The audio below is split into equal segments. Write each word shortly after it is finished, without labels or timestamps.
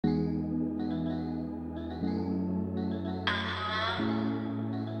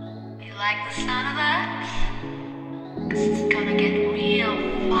like the sound of that? 'Cause it's gonna get real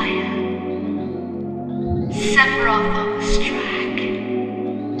fire. Sephiroth on this track.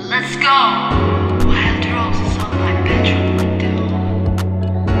 Let's go! Wild roses on my bedroom window.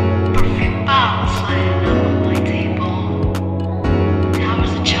 Perfume bottles lighting up on my table.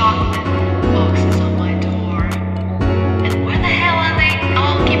 Towers of chocolate, boxes on my door. And where the hell are they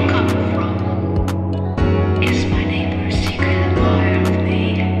all keep coming from? Is my neighbor a secret admirer of me?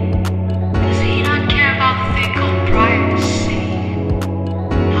 Does he not care about the thing called privacy?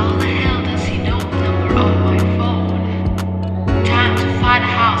 How the hell does he know the number on my phone? Time to find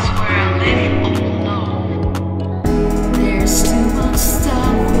a house where I live all alone. There's too much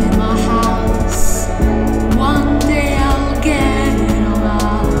stuff in my house. One day I'll get it all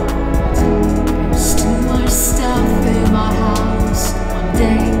out. There's too much stuff in my house. One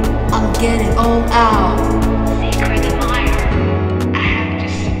day I'll get it all out.